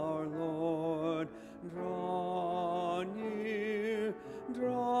our Lord. Draw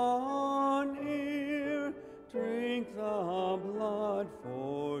near, drink the blood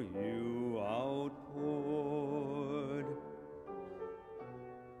for you outpoured.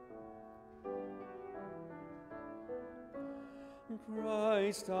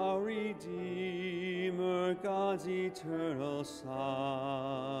 Christ our Redeemer, God's eternal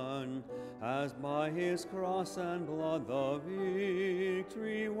Son, has by his cross and blood the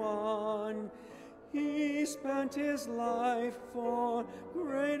victory won. He spent his life for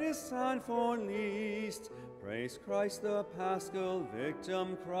greatest and for least. Praise Christ the Paschal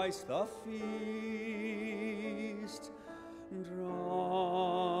victim, Christ the feast.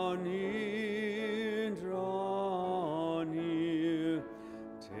 Draw near,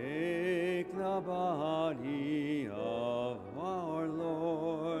 take the body of our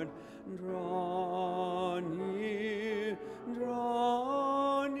Lord. Draw near,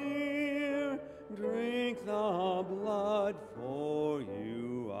 drink the blood for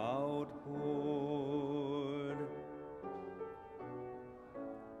you outpoured.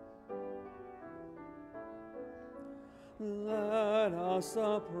 Let us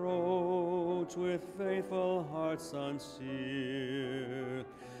approach with faithful hearts sincere,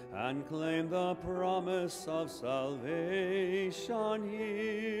 and claim the promise of salvation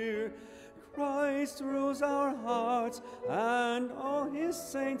here. Christ rules our hearts, and all his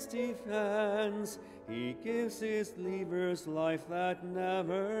saints defends. He gives his believers life that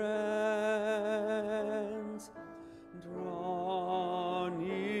never ends. Draw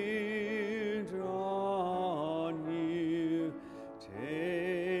near,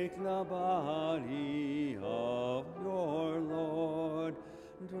 take the body of your Lord.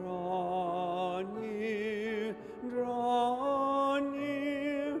 Draw near,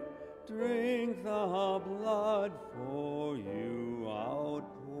 drink the blood for you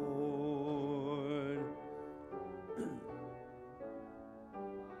outpoured.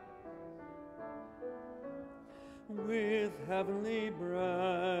 With heavenly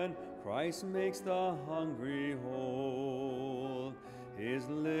bread, Christ makes the hungry whole. His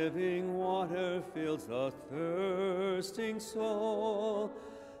living water fills the thirsting soul.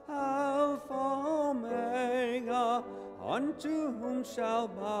 Alpha, Omega, unto whom shall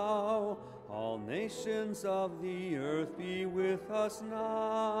bow all nations of the earth. Be with us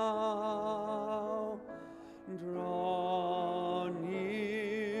now. Draw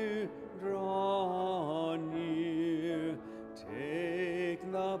near, take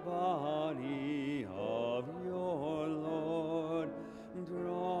the body of your Lord.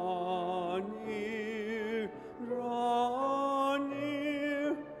 Draw near,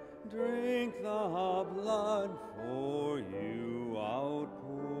 drink the blood for you outpoured.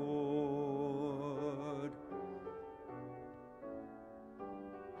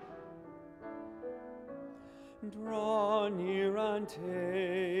 Draw near and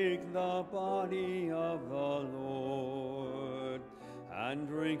take the body of the Lord, and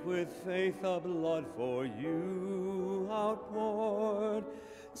drink with faith the blood for you outpoured.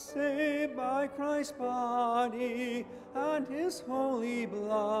 Saved by Christ's body and his holy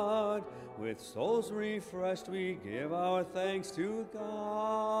blood, with souls refreshed we give our thanks to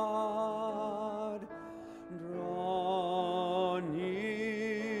God. Draw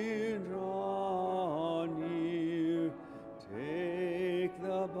near, take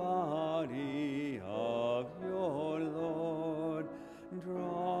the body of your Lord.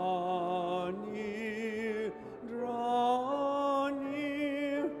 Draw near,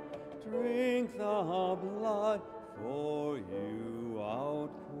 drink the blood for you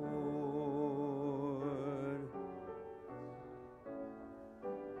outpoured.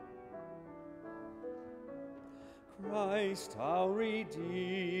 Christ our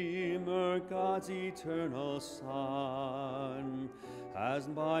Redeemer, God's eternal Son, has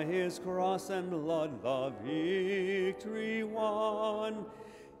by his cross and blood the victory won.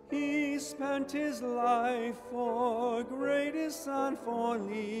 He spent his life for greatest and for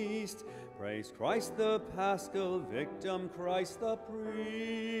least. Praise Christ the Paschal victim, Christ the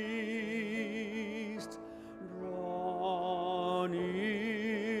priest. Draw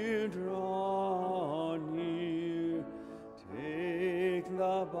near,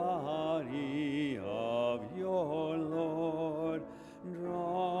 the body of your Lord.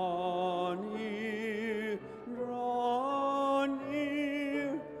 Draw near,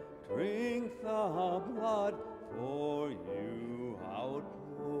 drink the blood for you outpoured.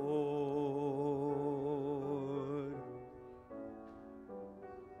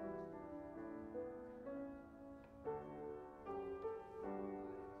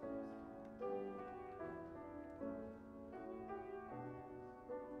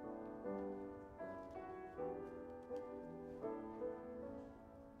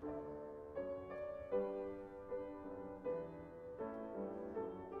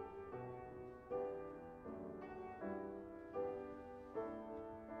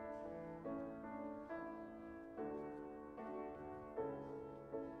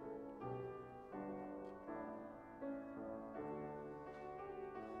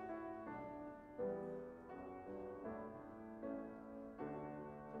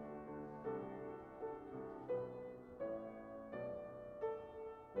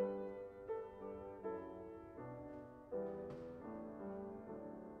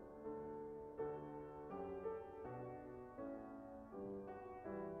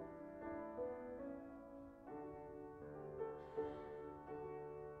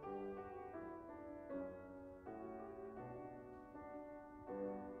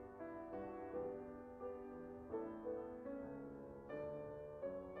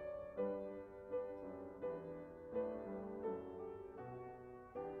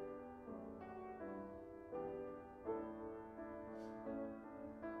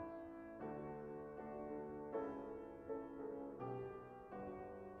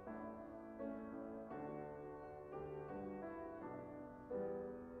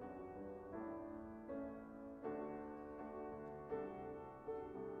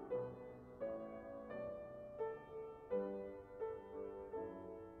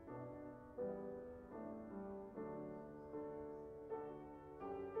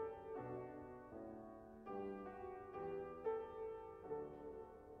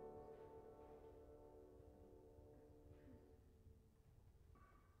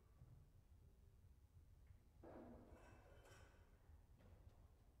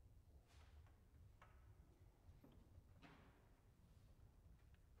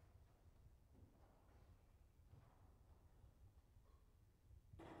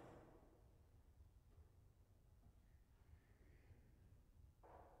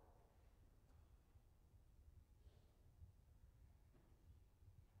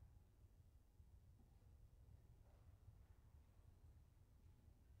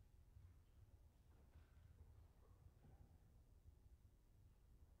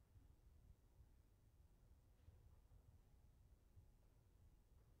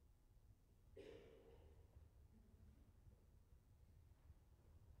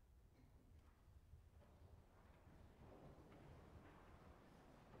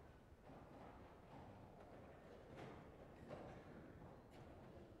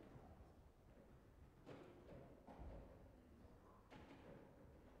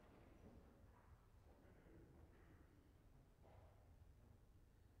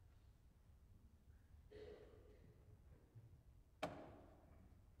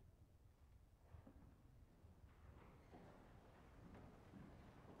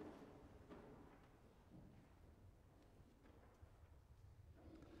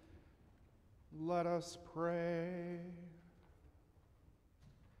 Let us pray.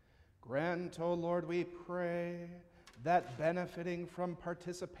 Grant, O Lord, we pray, that benefiting from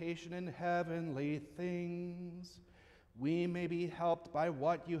participation in heavenly things, we may be helped by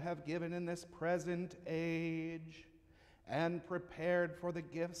what you have given in this present age, and prepared for the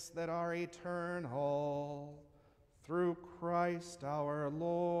gifts that are eternal, through Christ our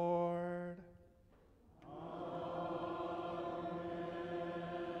Lord.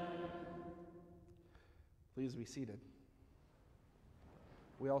 Please be seated.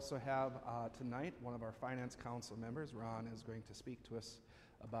 We also have tonight one of our Finance Council members, Ron, is going to speak to us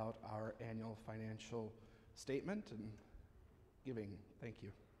about our annual financial statement and giving. Thank you.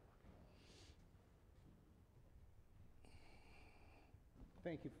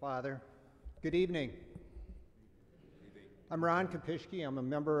 Thank you, Father. Good evening. I'm Ron Kopishke. I'm a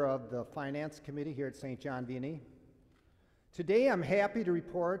member of the Finance Committee here at St. John Vianney. Today, I'm happy to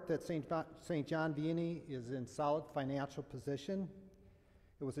report that St. John Vianney is in solid financial position.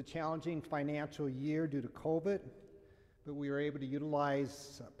 It was a challenging financial year due to COVID, but we were able to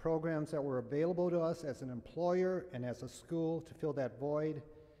utilize programs that were available to us as an employer and as a school to fill that void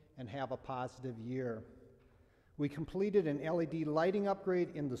and have a positive year. We completed an LED lighting upgrade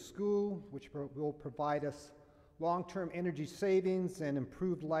in the school, which will provide us long-term energy savings, and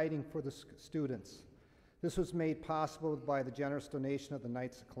improved lighting for the students. This was made possible by the generous donation of the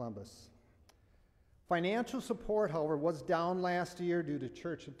Knights of Columbus. Financial support, however, was down last year due to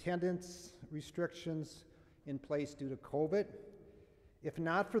church attendance restrictions in place due to COVID. If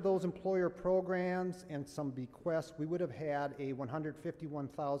not for those employer programs and some bequests, we would have had a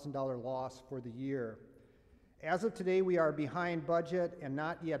 $151,000 loss for the year. As of today, we are behind budget and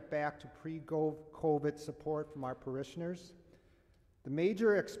not yet back to pre-COVID support from our parishioners. The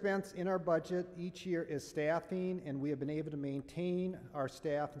major expense in our budget each year is staffing, and we have been able to maintain our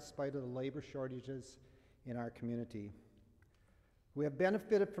staff in spite of the labor shortages in our community. We have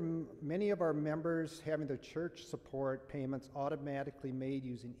benefited from many of our members having their church support payments automatically made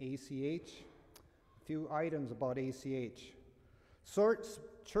using ACH. A few items about ACH.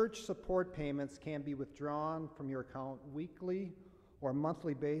 Church support payments can be withdrawn from your account weekly or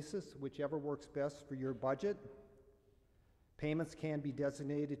monthly basis, whichever works best for your budget. Payments can be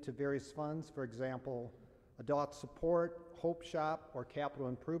designated to various funds, for example, adult support, Hope Shop, or capital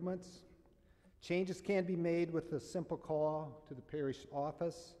improvements. Changes can be made with a simple call to the parish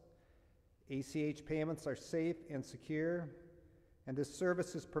office. ACH payments are safe and secure, and this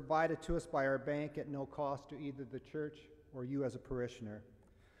service is provided to us by our bank at no cost to either the church or you as a parishioner.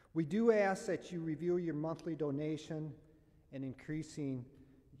 We do ask that you review your monthly donation and increasing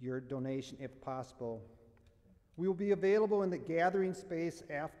your donation if possible. We will be available in the gathering space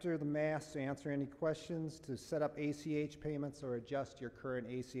after the Mass to answer any questions, to set up ACH payments or adjust your current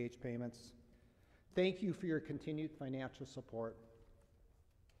ACH payments. Thank you for your continued financial support.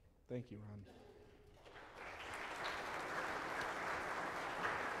 Thank you, Ron.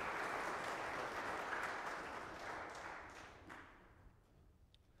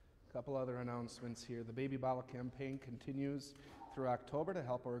 A couple other announcements here. The Baby Bottle campaign continues through October to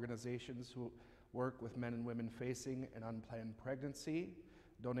help organizations who work with men and women facing an unplanned pregnancy.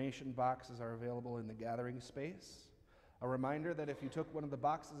 Donation boxes are available in the gathering space. A reminder that if you took one of the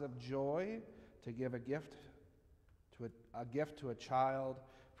boxes of joy to give a gift to a child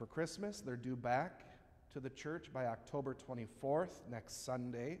for Christmas, they're due back to the church by October 24th, next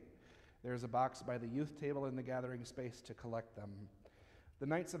Sunday. There's a box by the youth table in the gathering space to collect them. The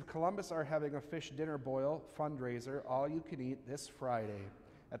Knights of Columbus are having a fish dinner boil fundraiser, all you can eat, this Friday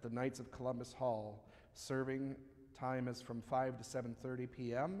at the Knights of Columbus Hall. Serving time is from 5 to 7:30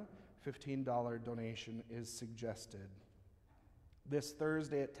 p.m. $15 donation is suggested. This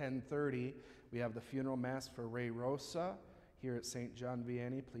Thursday at 10:30, we have the funeral mass for Ray Rosa here at St. John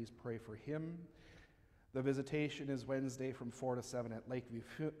Vianney. Please pray for him. The visitation is Wednesday from 4 to 7 at Lakeview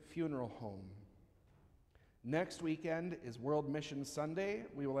Funeral Home. Next weekend is World Mission Sunday.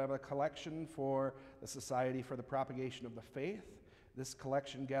 We will have a collection for the Society for the Propagation of the Faith. This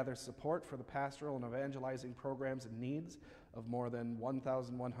collection gathers support for the pastoral and evangelizing programs and needs of more than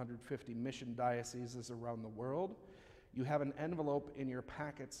 1,150 mission dioceses around the world. You have an envelope in your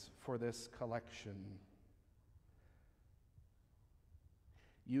packets for this collection.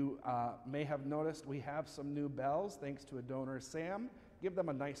 You may have noticed we have some new bells, thanks to a donor, Sam. Give them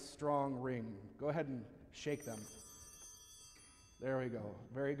a nice strong ring. Go ahead and shake them. There we go.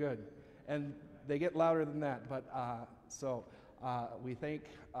 Very good. And they get louder than that, but we thank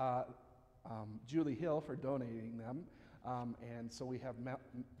Julie Hill for donating them. And so we have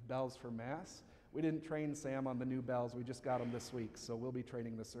bells for Mass. We didn't train Sam on the new bells. We just got them this week, so we'll be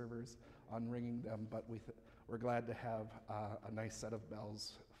training the servers on ringing them, but we're glad to have a nice set of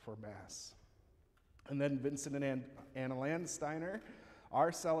bells for Mass. And then Vincent and Anna Landsteiner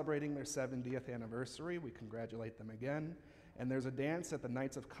are celebrating their 70th anniversary. We congratulate them again. And there's a dance at the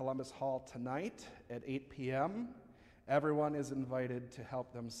Knights of Columbus Hall tonight at 8 p.m. Everyone is invited to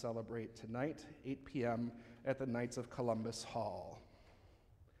help them celebrate tonight, 8 p.m. at the Knights of Columbus Hall.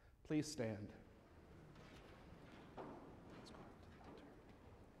 Please stand.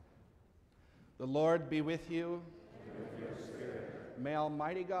 The Lord be with you. And with your spirit. May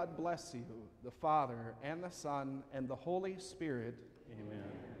Almighty God bless you, the Father, and the Son, and the Holy Spirit. Amen.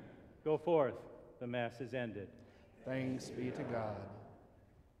 Go forth. The Mass is ended. Thanks be to God.